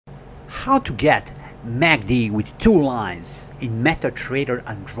How to get MACD with 2 lines in MetaTrader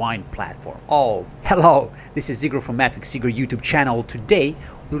Android platform. Oh, hello, this is Igor from FX Igor YouTube channel. Today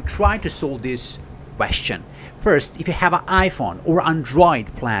we'll try to solve this question. First, if you have an iPhone or Android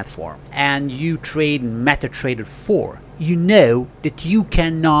platform and you trade in MetaTrader 4, you know that you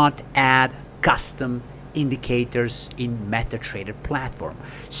cannot add custom indicators in MetaTrader platform.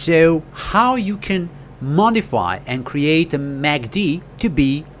 So how you can modify and create a MACD to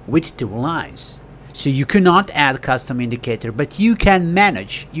be with 2 lines? So you cannot add custom indicator, but you can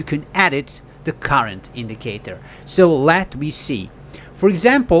manage, you can edit the current indicator. So let me see. For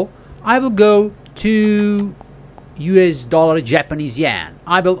example, I will go to US dollar Japanese yen.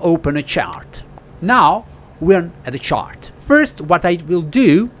 I will open a chart. Now we're at the chart. First, what I will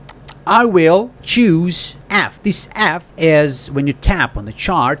do, I will choose F. This F is, when you tap on the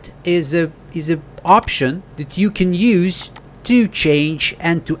chart, is a option that you can use to change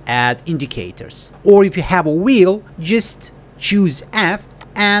and to add indicators. Or if you have a wheel, just choose F,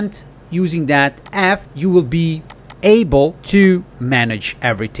 and using that F you will be able to manage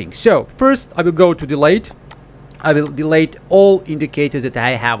everything. So first I will go to delete. I will delete all indicators that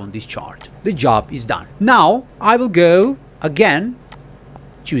I have on this chart. The job is done. Now I will go again,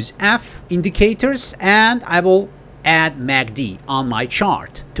 choose F, indicators, and I will add MACD on my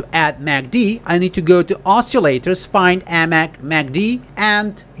chart. To add MACD, I need to go to oscillators, find MACD,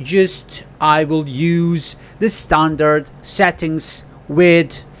 and just I will use the standard settings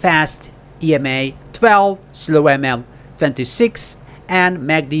with fast EMA 12, slow ML 26, and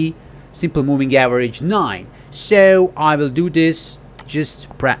MACD simple moving average 9. So I will do this,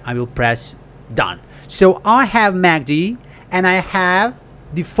 I will press done. So I have MACD and I have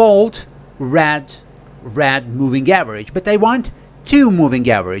default red moving average, but I want 2 moving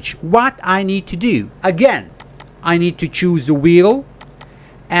average. What I need to do, again, I need to choose the wheel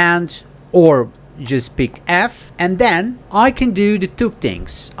and or just pick F, and then I can do the 2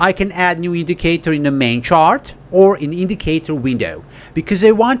 things. I can add new indicator in the main chart or in indicator window. Because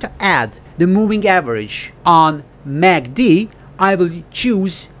I want to add the moving average on MACD, I will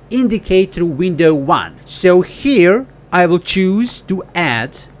choose indicator window 1. So here I will choose to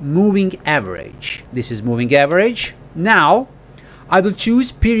add moving average. This is moving average. Now I will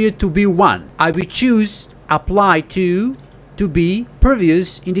choose period to be 1. I will choose apply to be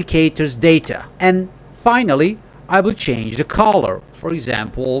previous indicators data. And finally I will change the color, for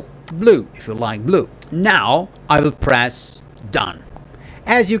example blue, if you like blue. Now I will press done.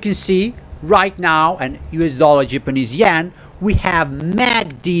 As you can see right now, and US dollar Japanese yen, we have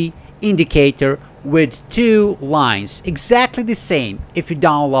MACD indicator with 2 lines, exactly the same if you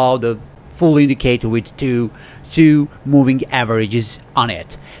download a full indicator with two moving averages on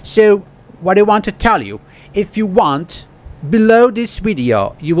it. So what I want to tell you, if you want, below this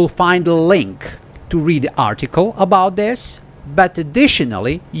video you will find a link to read the article about this, but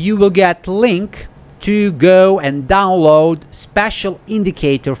additionally you will get link to go and download special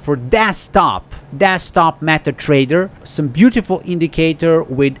indicator for desktop MetaTrader, some beautiful indicator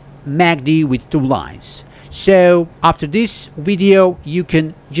with MACD with 2 lines. So after this video you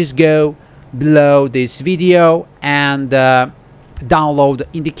can just go below this video and download the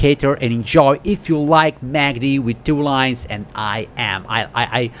indicator and enjoy if you like MACD with 2 lines. And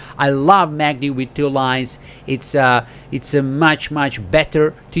I love MACD with 2 lines. It's a much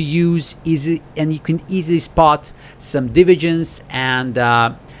better to use, easy, and you can easily spot some divergence and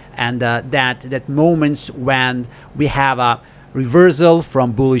that moments when we have a reversal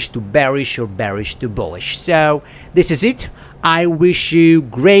from bullish to bearish or bearish to bullish. So this is it. I wish you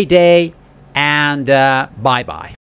great day, and bye bye.